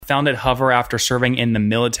founded Hover after serving in the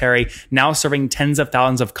military, now serving tens of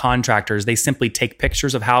thousands of contractors. They simply take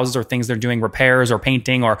pictures of houses or things they're doing repairs or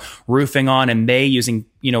painting or roofing on, and they, using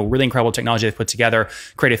really incredible technology they've put together,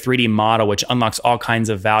 create a 3D model which unlocks all kinds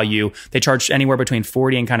of value. They charge anywhere between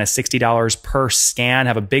 $40 and kind of $60 per scan,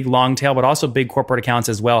 have a big long tail, but also big corporate accounts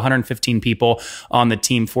as well. 115 people on the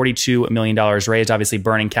team, $42 million raised, obviously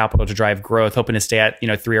burning capital to drive growth, hoping to stay at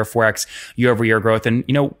 3 or 4x year-over-year growth. And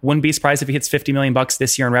wouldn't be surprised if he hits $50 million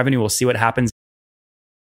this year in revenue. We'll see what happens.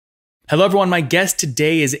 Hello, everyone. My guest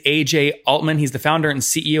today is AJ Altman. He's the founder and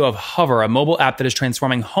CEO of Hover, a mobile app that is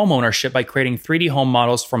transforming home ownership by creating 3D home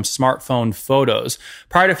models from smartphone photos.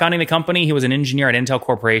 Prior to founding the company, he was an engineer at Intel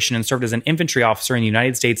Corporation and served as an infantry officer in the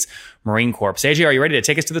United States Marine Corps. AJ, are you ready to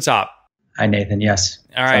take us to the top? Hi, Nathan. Yes.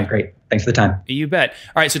 All right. Sounds great. Thanks for the time. You bet.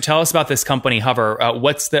 All right. So tell us about this company, Hover.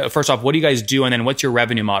 First off, what do you guys do? And then what's your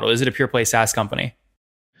revenue model? Is it a pure play SaaS company?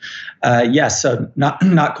 Yes. So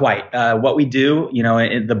not quite. What we do,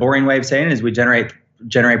 the boring way of saying it is we generate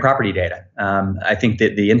property data. I think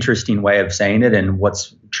that the interesting way of saying it and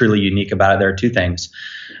what's truly unique about it, there are two things.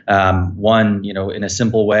 One, in a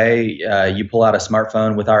simple way, you pull out a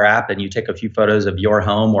smartphone with our app and you take a few photos of your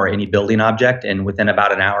home or any building object, and within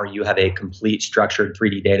about an hour, you have a complete structured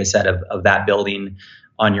 3D data set of that building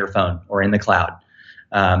on your phone or in the cloud.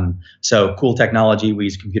 So cool technology. We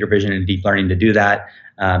use computer vision and deep learning to do that,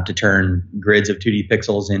 to turn grids of 2D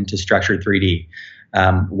pixels into structured 3D.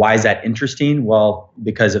 Why is that interesting? Well,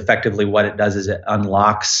 because effectively what it does is it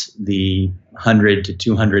unlocks the $100 to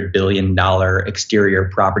 $200 billion exterior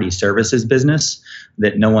property services business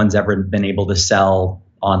that no one's ever been able to sell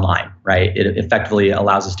online, right? It effectively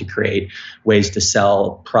allows us to create ways to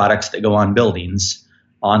sell products that go on buildings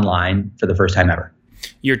online for the first time ever.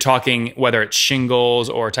 You're talking whether it's shingles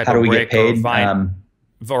or type How of do we brick get paid?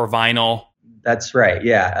 or vinyl. That's right.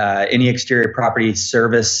 Yeah. Any exterior property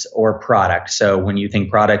service or product. So when you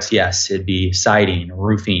think products, yes, it'd be siding,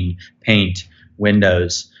 roofing, paint,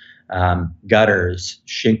 windows, gutters,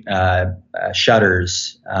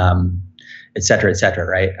 shutters, et cetera,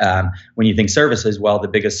 right? When you think services, well, the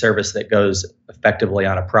biggest service that goes effectively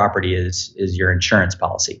on a property is your insurance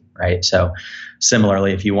policy, right? So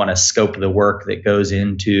similarly, if you want to scope the work that goes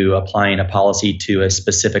into applying a policy to a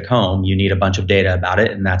specific home, you need a bunch of data about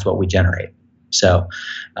it, and that's what we generate. So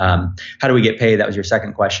how do we get paid? That was your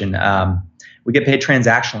second question. We get paid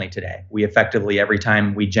transactionally today. We effectively, every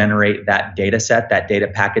time we generate that data set, that data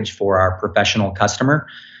package for our professional customer,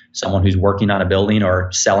 someone who's working on a building or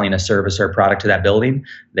selling a service or product to that building,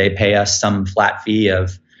 they pay us some flat fee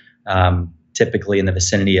of typically in the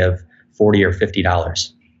vicinity of $40 or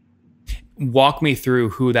 $50. Walk me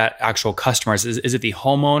through who that actual customer is. Is it the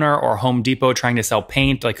homeowner or Home Depot trying to sell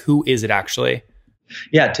paint? Like, who is it actually?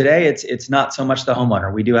 Yeah, today it's not so much the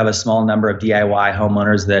homeowner. We do have a small number of DIY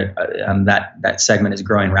homeowners that segment is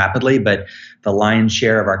growing rapidly, but the lion's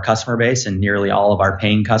share of our customer base and nearly all of our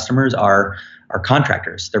paying customers are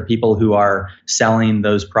contractors. They're people who are selling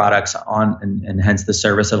those products on, and hence the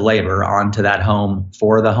service of labor, onto that home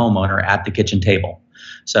for the homeowner at the kitchen table.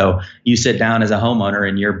 So you sit down as a homeowner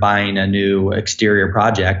and you're buying a new exterior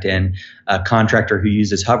project, and a contractor who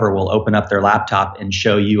uses Hover will open up their laptop and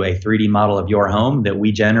show you a 3D model of your home that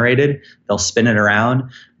we generated. They'll spin it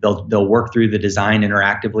around. They'll work through the design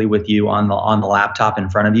interactively with you on the laptop in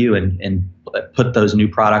front of you and put those new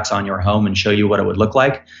products on your home and show you what it would look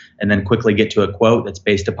like, and then quickly get to a quote that's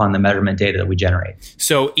based upon the measurement data that we generate.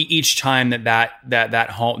 So each time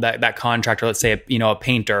that contractor, let's say a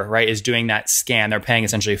painter, right, is doing that scan, they're paying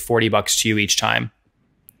essentially $40 to you each time.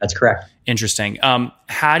 That's correct. Interesting.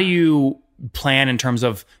 How do you plan in terms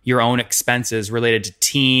of your own expenses related to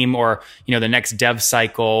team or the next dev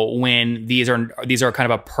cycle when these are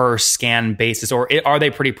kind of a per scan basis, or are they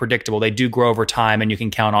pretty predictable? They do grow over time and you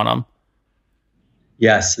can count on them.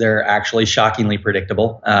 Yes, they're actually shockingly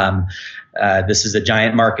predictable. This is a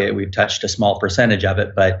giant market. We've touched a small percentage of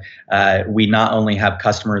it, but we not only have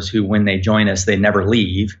customers who, when they join us, they never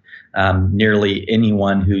leave. Nearly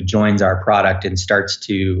anyone who joins our product and starts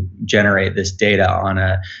to generate this data on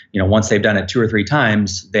once they've done it 2 or 3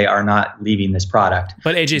 times, they are not leaving this product.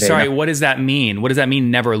 But AJ, what does that mean? What does that mean,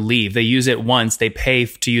 never leave? They use it once, they pay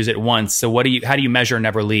to use it once. So how do you measure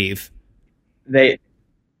never leave?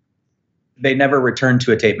 They never return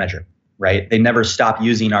to a tape measure, right? They never stop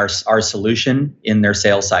using our solution in their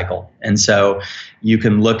sales cycle. And so you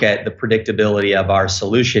can look at the predictability of our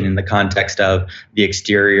solution in the context of the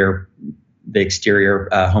exterior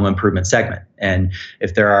home improvement segment. And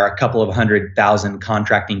if there are a couple of 100,000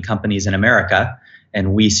 contracting companies in America,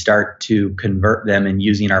 and we start to convert them and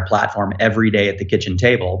using our platform every day at the kitchen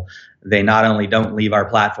table, they not only don't leave our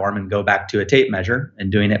platform and go back to a tape measure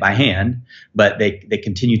and doing it by hand, but they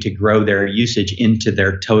continue to grow their usage into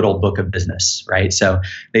their total book of business, right? So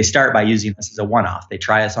they start by using this as a one-off. They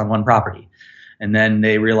try us on one property, and then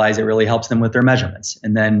they realize it really helps them with their measurements.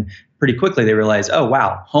 And then pretty quickly they realize, oh,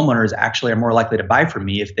 wow, homeowners actually are more likely to buy from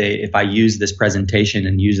me if I use this presentation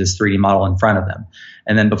and use this 3D model in front of them.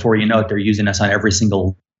 And then before you know it, they're using us on every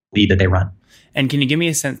single lead that they run. And can you give me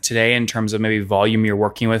a sense today in terms of maybe volume you're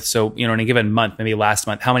working with? So, in a given month, maybe last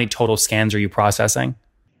month, how many total scans are you processing?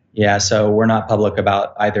 Yeah, so we're not public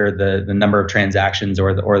about either the number of transactions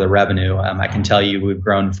or the revenue. I can tell you we've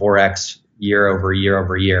grown 4x year over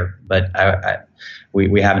year, but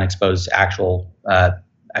we haven't exposed actual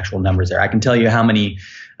numbers there. I can tell you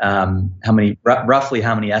roughly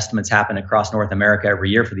how many estimates happen across North America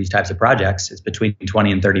every year for these types of projects. It's between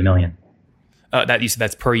 20 and 30 million. That you said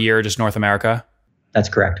that's per year, just North America? That's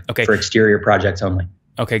correct. Okay. For exterior projects only.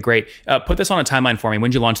 Okay, great. Put this on a timeline for me. When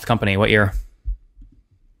did you launch the company? What year?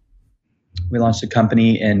 We launched the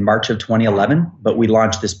company in March of 2011, but we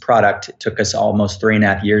launched this product. It took us almost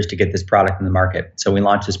 3.5 years to get this product in the market. So we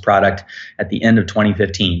launched this product at the end of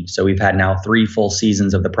 2015. So we've had now 3 full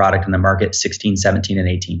seasons of the product in the market, 16, 17, and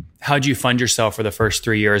 18. How did you fund yourself for the first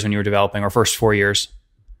 3 years when you were developing, or first 4 years?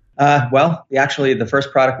 Well, actually, the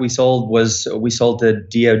first product we sold to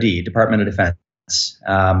DoD, Department of Defense.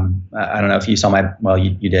 I don't know if you saw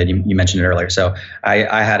you did. You mentioned it earlier. So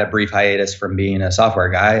I had a brief hiatus from being a software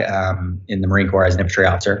guy in the Marine Corps as an infantry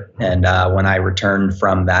officer. And when I returned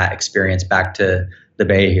from that experience back to the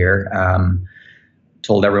Bay here,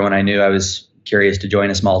 told everyone I knew I was curious to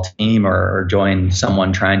join a small team or join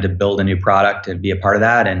someone trying to build a new product and be a part of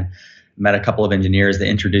that. And met a couple of engineers that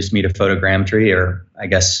introduced me to photogrammetry, or I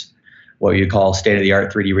guess what you call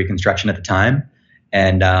state-of-the-art 3D reconstruction at the time.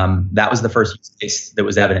 And that was the first use case that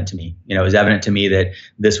was evident to me. It was evident to me that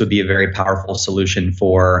this would be a very powerful solution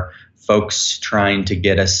for folks trying to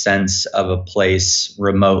get a sense of a place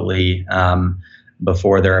remotely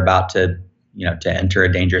before they're about to enter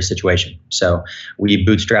a dangerous situation. So we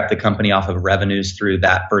bootstrapped the company off of revenues through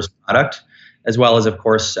that first product, as well as, of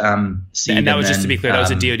course, seed. And that was, just to be clear, that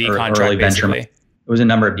was a DoD contract, basically. It was a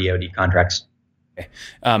number of DoD contracts. Okay.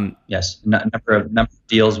 Yes, number of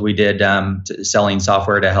deals we did selling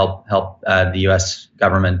software to help the U.S.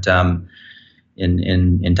 government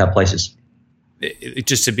in tough places.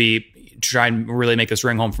 Just to try and really make this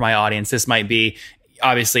ring home for my audience, this might be,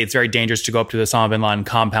 obviously it's very dangerous to go up to the Osama bin Laden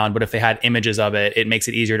compound, but if they had images of it, it makes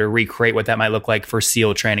it easier to recreate what that might look like for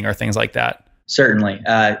SEAL training or things like that. Certainly.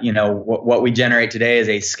 What we generate today is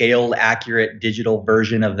a scaled, accurate digital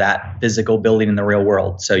version of that physical building in the real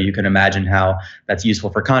world. So you can imagine how that's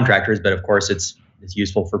useful for contractors, but of course it's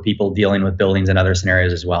useful for people dealing with buildings and other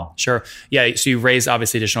scenarios as well. Sure. Yeah. So you've raised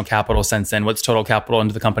obviously additional capital since then. What's total capital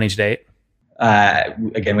into the company to date?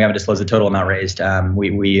 Again, we haven't disclosed the total amount raised.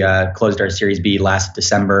 We closed our Series B last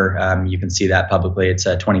December. You can see that publicly. It's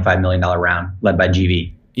a $25 million round led by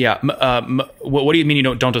GV. Yeah. What do you mean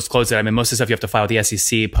you don't disclose it? I mean, most of the stuff you have to file with the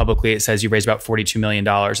SEC publicly. It says you raised about $42 million.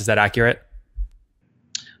 Is that accurate?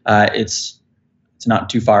 It's not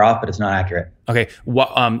too far off, but it's not accurate. Okay.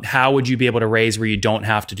 How would you be able to raise where you don't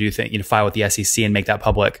have to file with the SEC and make that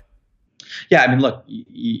public? Yeah, I mean, look,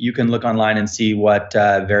 you can look online and see what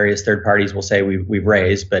various third parties will say we've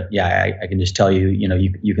raised, but yeah, I can just tell you,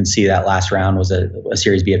 you can see that last round was a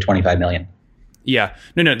Series B of $25 million. Yeah,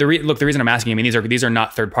 no. The reason I'm asking, I mean, these are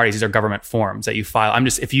not third parties; these are government forms that you file. I'm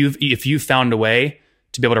just if you found a way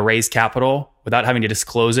to be able to raise capital without having to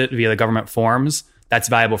disclose it via the government forms, that's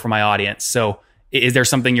valuable for my audience. So, is there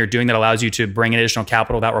something you're doing that allows you to bring in additional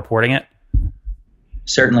capital without reporting it?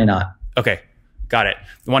 Certainly not. Okay. Got it.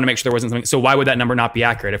 I want to make sure there wasn't something. So why would that number not be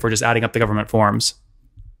accurate if we're just adding up the government forms?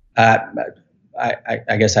 I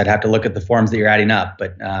guess I'd have to look at the forms that you're adding up,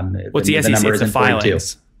 but what's the SEC? It's the filings. 42.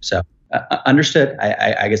 So understood.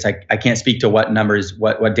 I guess I can't speak to what numbers,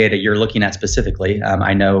 what data you're looking at specifically.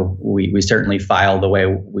 I know we certainly file the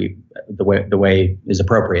way is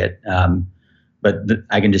appropriate, but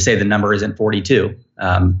I can just say the number isn't 42.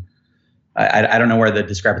 I don't know where the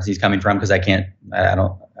discrepancy is coming from because I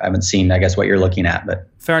haven't seen, I guess, what you're looking at, but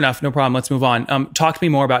fair enough. No problem. Let's move on. Talk to me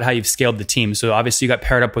more about how you've scaled the team. So obviously you got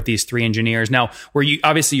paired up with these 3 engineers. Now,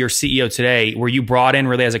 obviously you're CEO today, were you brought in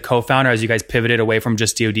really as a co-founder as you guys pivoted away from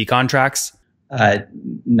just DoD contracts?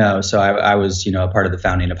 No. So I was, a part of the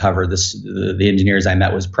founding of Hover. The engineers I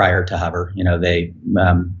met was prior to Hover.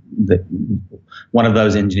 One of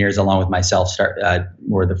those engineers, along with myself,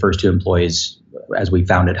 were the first 2 employees as we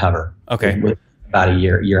founded Hover. Okay. About a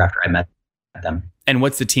year after I met them. And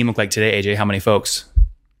what's the team look like today, AJ? How many folks?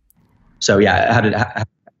 So yeah,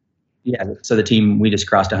 Yeah. So the team, we just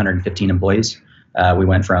crossed 115 employees. We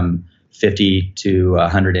went from 50 to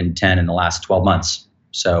 110 in the last 12 months.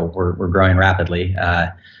 So we're growing rapidly.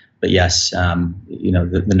 But yes,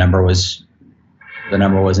 the number was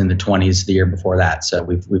in the 20s the year before that. So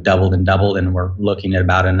we've doubled, and we're looking at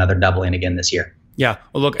about another doubling again this year. Yeah.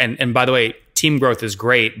 Well, look, and by the way, team growth is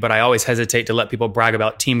great, but I always hesitate to let people brag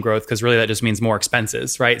about team growth because really that just means more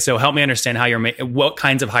expenses, right? So help me understand how what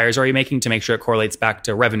kinds of hires are you making to make sure it correlates back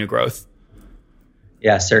to revenue growth?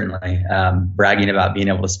 Yeah, certainly. Bragging about being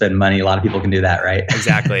able to spend money, a lot of people can do that, right?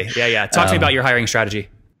 Exactly. Yeah. Talk to me about your hiring strategy.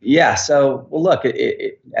 Yeah. So, well, look,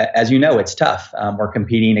 as you know, it's tough. We're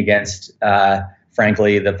competing against,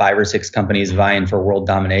 frankly, the 5 or 6 companies vying for world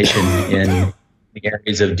domination in the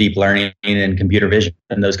areas of deep learning and computer vision.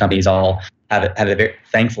 And those companies all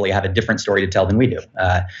thankfully have a different story to tell than we do.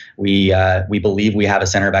 We believe we have a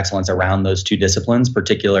center of excellence around those 2 disciplines,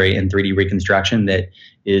 particularly in 3D reconstruction, that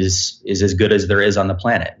is as good as there is on the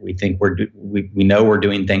planet. We think we know we're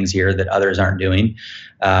doing things here that others aren't doing.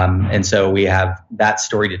 And so we have that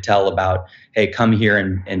story to tell about, hey, come here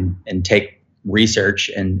and take research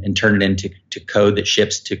and turn it into code that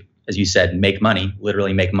ships to, as you said, make money,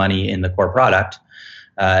 literally make money in the core product.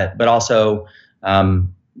 But also,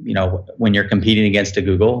 when you're competing against a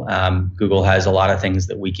Google, Google has a lot of things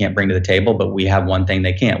that we can't bring to the table, but we have one thing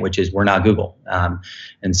they can't, which is we're not Google.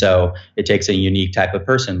 And so it takes a unique type of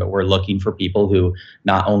person, but we're looking for people who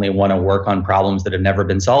not only want to work on problems that have never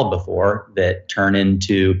been solved before, that turn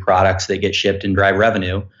into products that get shipped and drive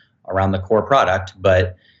revenue around the core product,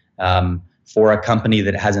 but for a company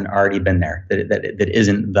that hasn't already been there, that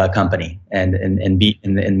isn't the company, and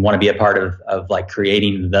want to be a part of like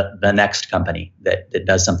creating the next company that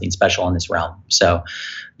does something special in this realm. So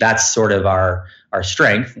that's sort of our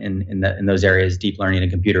strength in those areas, deep learning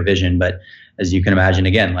and computer vision. But as you can imagine,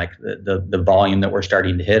 again, like the volume that we're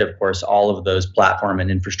starting to hit, of course, all of those platform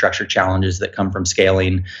and infrastructure challenges that come from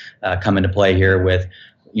scaling come into play here with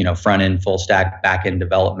front end, full stack, back end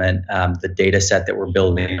development. The data set that we're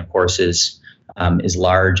building, of course, is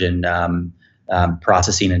large and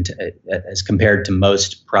processing as compared to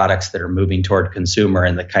most products that are moving toward consumer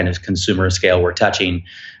and the kind of consumer scale we're touching.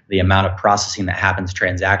 The amount of processing that happens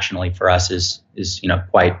transactionally for us is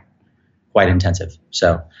quite intensive.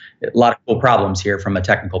 So a lot of cool problems here from a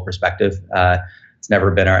technical perspective. It's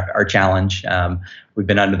never been our challenge. We've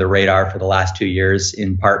been under the radar for the last 2 years,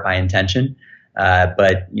 in part by intention.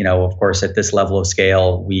 But of course, at this level of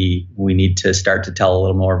scale, we need to start to tell a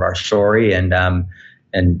little more of our story, and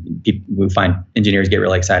we find engineers get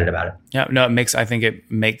really excited about it. Yeah, no, I think it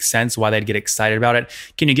makes sense why they'd get excited about it.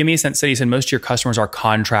 Can you give me a sense? So you said most of your customers are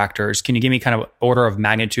contractors. Can you give me kind of order of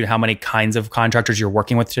magnitude how many kinds of contractors you're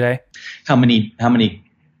working with today? How many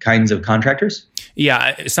kinds of contractors?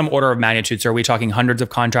 Yeah, some order of magnitude. So are we talking hundreds of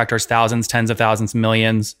contractors, thousands, tens of thousands,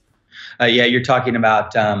 millions? Yeah, you're talking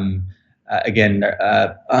about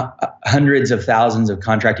hundreds of thousands of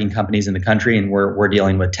contracting companies in the country, and we're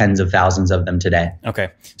dealing with tens of thousands of them today. Okay,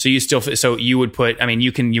 so you would put,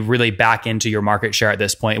 you really back into your market share at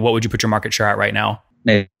this point. What would you put your market share at right now?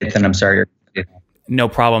 Nathan, I'm sorry. No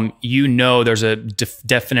problem. There's a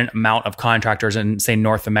definite amount of contractors in, say,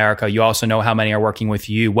 North America. You also know how many are working with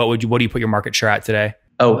you. What do you put your market share at today?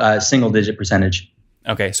 Single digit percentage.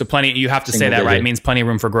 Okay, so plenty. You have to say that, right? It means plenty of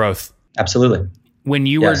room for growth. Absolutely. When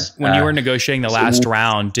you were negotiating the last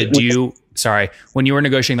round, when you were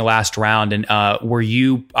negotiating the last round, and were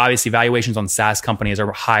you, obviously valuations on SaaS companies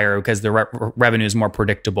are higher because the revenue is more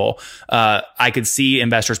predictable. I could see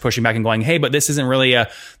investors pushing back and going, hey, but this isn't really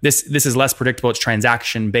this is less predictable. It's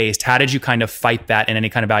transaction based. How did you kind of fight that in any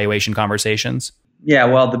kind of valuation conversations? Yeah,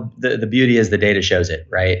 well, the beauty is the data shows it,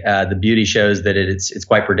 right? The beauty shows that it's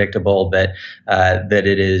quite predictable, that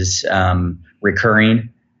it is recurring.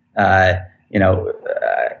 I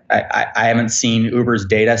haven't seen Uber's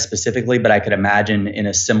data specifically, but I could imagine in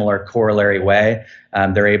a similar corollary way,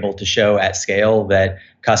 they're able to show at scale that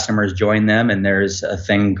customers join them, and there's a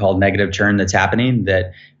thing called negative churn that's happening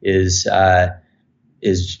that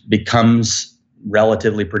becomes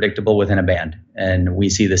relatively predictable within a band. And we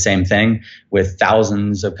see the same thing with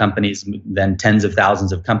thousands of companies, then tens of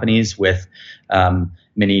thousands of companies with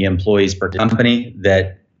many employees per company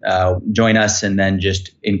that join us and then just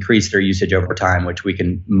increase their usage over time, which we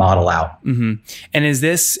can model out. Mm-hmm. And is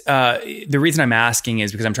this, the reason I'm asking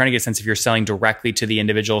is because I'm trying to get a sense if you're selling directly to the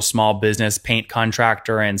individual small business paint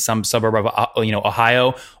contractor in some suburb of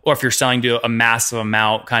Ohio, or if you're selling to a massive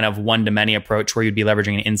amount, kind of one-to-many approach where you'd be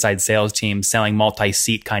leveraging an inside sales team selling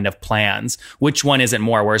multi-seat kind of plans. Which one is it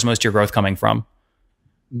more? Where's most of your growth coming from?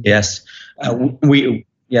 Yes.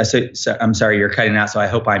 So I'm sorry, you're cutting out, so I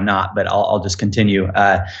hope I'm not, but I'll just continue.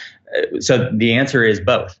 So the answer is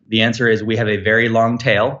both. The answer is we have a very long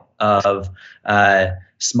tail of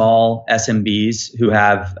small SMBs who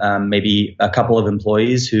have maybe a couple of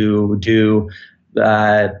employees who do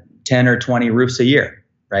 10 or 20 roofs a year,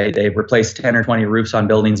 right? They replace 10 or 20 roofs on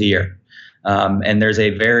buildings a year. And there's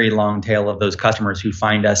a very long tail of those customers who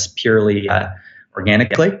find us purely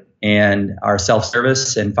organically and are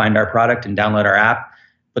self-service and find our product and download our app,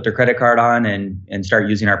 put their credit card on and start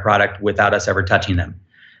using our product without us ever touching them.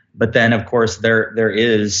 But then, of course, there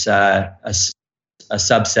is a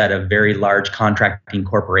subset of very large contracting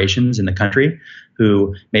corporations in the country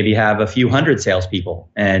who maybe have a few hundred salespeople,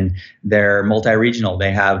 and they're multi-regional.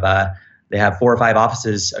 They have 4 or 5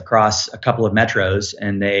 offices across a couple of metros,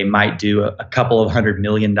 and they might do a couple of $100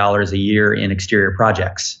 million a year in exterior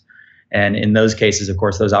projects. And in those cases, of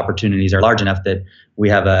course, those opportunities are large enough that we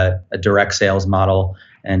have a direct sales model,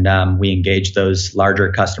 and we engage those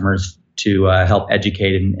larger customers to help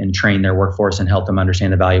educate and train their workforce and help them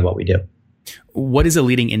understand the value of what we do. What is a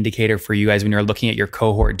leading indicator for you guys when you're looking at your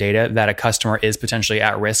cohort data that a customer is potentially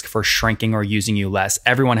at risk for shrinking or using you less?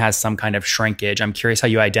 Everyone has some kind of shrinkage. I'm curious how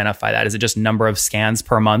you identify that. Is it just number of scans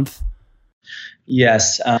per month?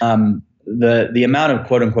 Yes. The amount of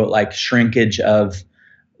quote unquote like shrinkage of,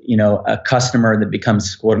 a customer that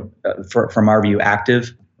becomes from our view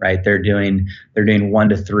active, right? They're doing 1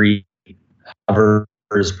 to 3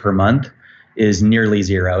 hovers per month is nearly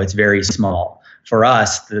zero. It's very small. For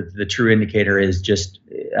us, the true indicator is just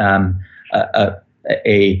when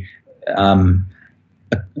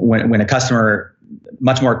a customer,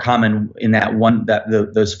 much more common in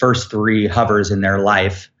those first 3 hovers in their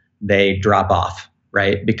life, they drop off,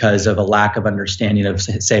 right? Because of a lack of understanding of,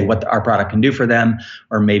 say, what our product can do for them,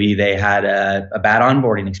 or maybe they had a bad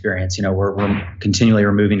onboarding experience. We're continually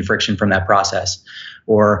removing friction from that process,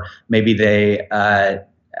 or maybe they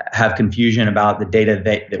have confusion about the data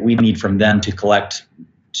that we need from them to collect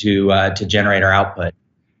to generate our output.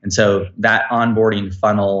 And so that onboarding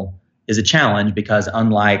funnel is a challenge because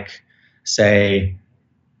unlike, say,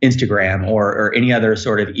 Instagram or any other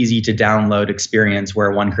sort of easy to download experience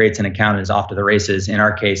where one creates an account and is off to the races, in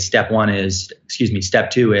our case, step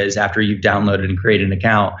 2 is after you've downloaded and created an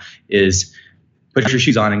account is put your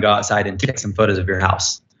shoes on and go outside and take some photos of your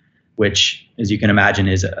house, which, as you can imagine,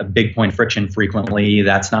 is a big point of friction. Frequently,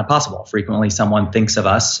 that's not possible. Frequently, someone thinks of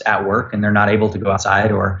us at work and they're not able to go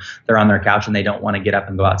outside, or they're on their couch and they don't want to get up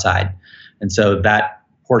and go outside. And so that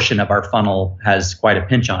portion of our funnel has quite a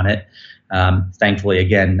pinch on it. Thankfully,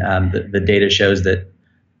 again, the data shows that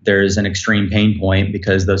there's an extreme pain point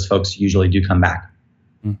because those folks usually do come back.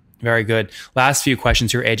 Very good. Last few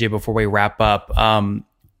questions here, AJ, before we wrap up.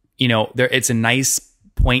 It's a nice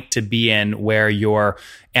point to be in where your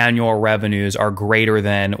annual revenues are greater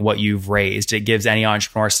than what you've raised. It gives any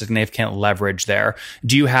entrepreneur significant leverage there.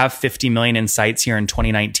 Do you have 50 million in sights here in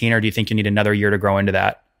 2019, or do you think you need another year to grow into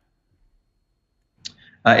that?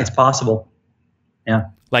 It's possible. Yeah.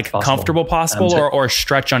 Like comfortable possible or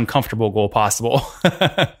stretch uncomfortable goal possible?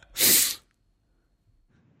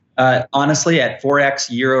 Honestly, at 4x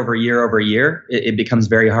year over year, it becomes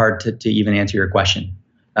very hard to even answer your question.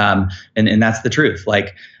 And that's the truth.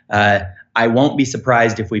 Like, I won't be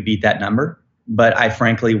surprised if we beat that number, but I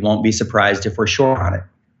frankly won't be surprised if we're short on it.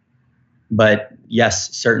 But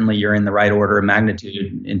yes, certainly you're in the right order of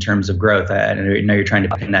magnitude in terms of growth. I know you're trying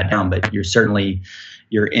to pin that down, but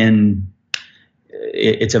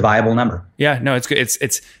it's a viable number. Yeah, no, it's good.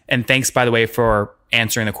 And thanks, by the way, for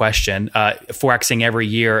answering the question. 4xing every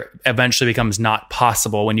year eventually becomes not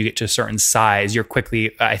possible when you get to a certain size. You're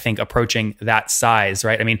quickly, I think, approaching that size,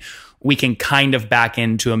 right? I mean, we can kind of back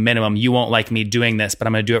into a minimum. You won't like me doing this, but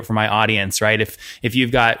I'm going to do it for my audience, right? If you've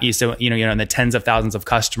got, in the tens of thousands of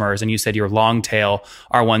customers, and you said your long tail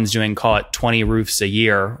are ones doing, call it 20 roofs a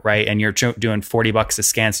year, right? And you're doing $40 a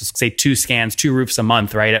scan. So say 2 roofs a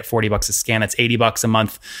month, right? At $40 a scan, that's $80 a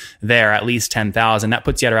month there, at least 10,000. That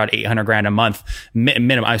puts you at around $800,000 a month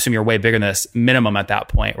minimum. I assume you're way bigger than this minimum at that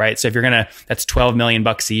point, right? So if that's $12 million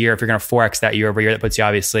a year. If you're going to 4x that year over year, that puts you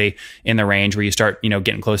obviously in the range where you start,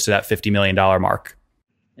 getting close to that $50 million mark.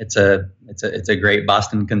 It's a great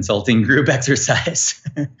Boston Consulting Group exercise.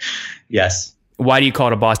 Yes. Why do you call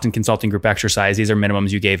it a Boston Consulting Group exercise? These are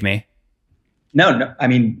minimums you gave me. No. I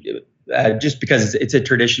mean, just because it's a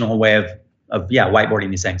traditional way of whiteboarding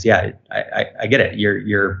these things. Yeah, I get it.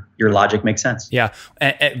 Your logic makes sense. Yeah,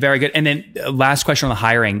 very good. And then last question on the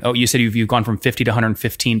hiring. Oh, you said you've gone from 50 to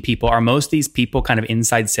 115 people. Are most of these people kind of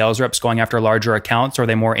inside sales reps going after larger accounts, or are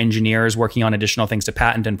they more engineers working on additional things to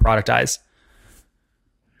patent and productize?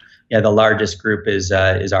 Yeah, the largest group is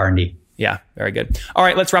R&D. Yeah, very good. All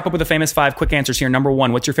right, let's wrap up with the famous 5 quick answers here. Number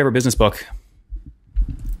 1, what's your favorite business book?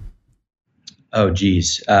 Oh,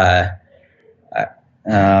 geez. I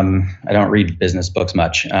don't read business books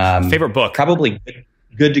much. Favorite book? Probably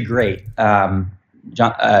Good to Great.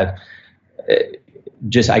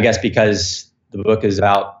 Just I guess because the book is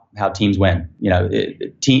about how teams win.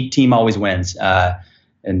 Team always wins.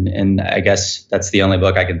 And I guess that's the only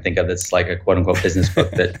book I can think of that's like a quote unquote business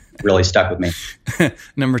book that really stuck with me.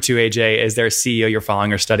 Number 2, AJ, is there a CEO you're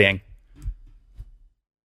following or studying?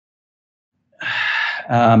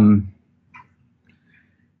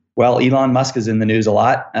 Well, Elon Musk is in the news a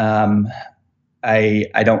lot. I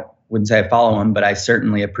wouldn't say I follow him, but I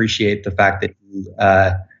certainly appreciate the fact that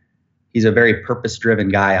he's a very purpose-driven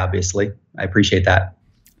guy. Obviously, I appreciate that.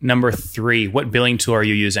 Number 3, what billing tool are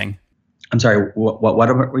you using? I'm sorry, what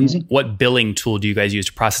are we using? What billing tool do you guys use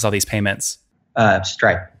to process all these payments?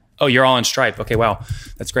 Stripe. Oh, you're all in Stripe. Okay, wow,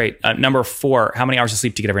 that's great. Number 4, how many hours of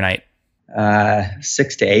sleep do you get every night?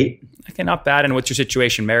 6 to 8. Okay, not bad. And what's your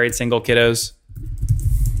situation? Married, single, kiddos?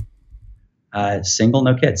 Single,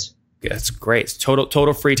 no kids. Yeah, that's great.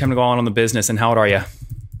 Total free time to go on the business. And how old are you?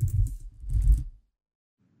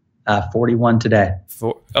 41 today.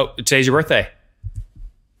 Today's your birthday.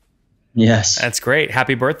 Yes. That's great.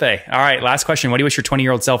 Happy birthday. All right, last question. What do you wish your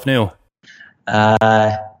 20-year-old self knew?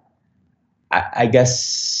 I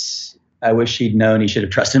guess I wish he'd known he should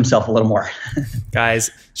have trusted himself a little more.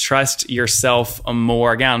 Guys, trust yourself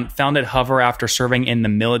more. Again, founded Hover after serving in the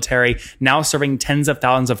military, now serving tens of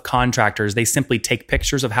thousands of contractors. They simply take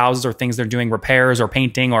pictures of houses or things they're doing repairs or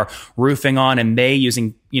painting or roofing on, and they,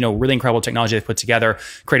 using really incredible technology they've put together,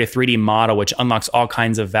 create a 3D model which unlocks all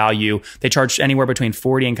kinds of value. They charge anywhere between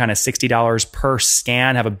 $40 and kind of $60 per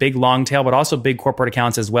scan, have a big long tail, but also big corporate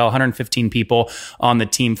accounts as well. 115 people on the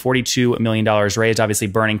team, $42 million raised, obviously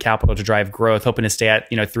burning capital to drive growth, hoping to stay at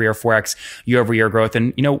 3 or 4x year-over-year growth.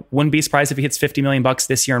 And wouldn't be surprised if he hits $50 million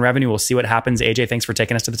this year in revenue. We'll see what happens. AJ, thanks for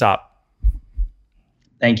taking us to the top.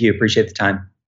 Thank you. Appreciate the time.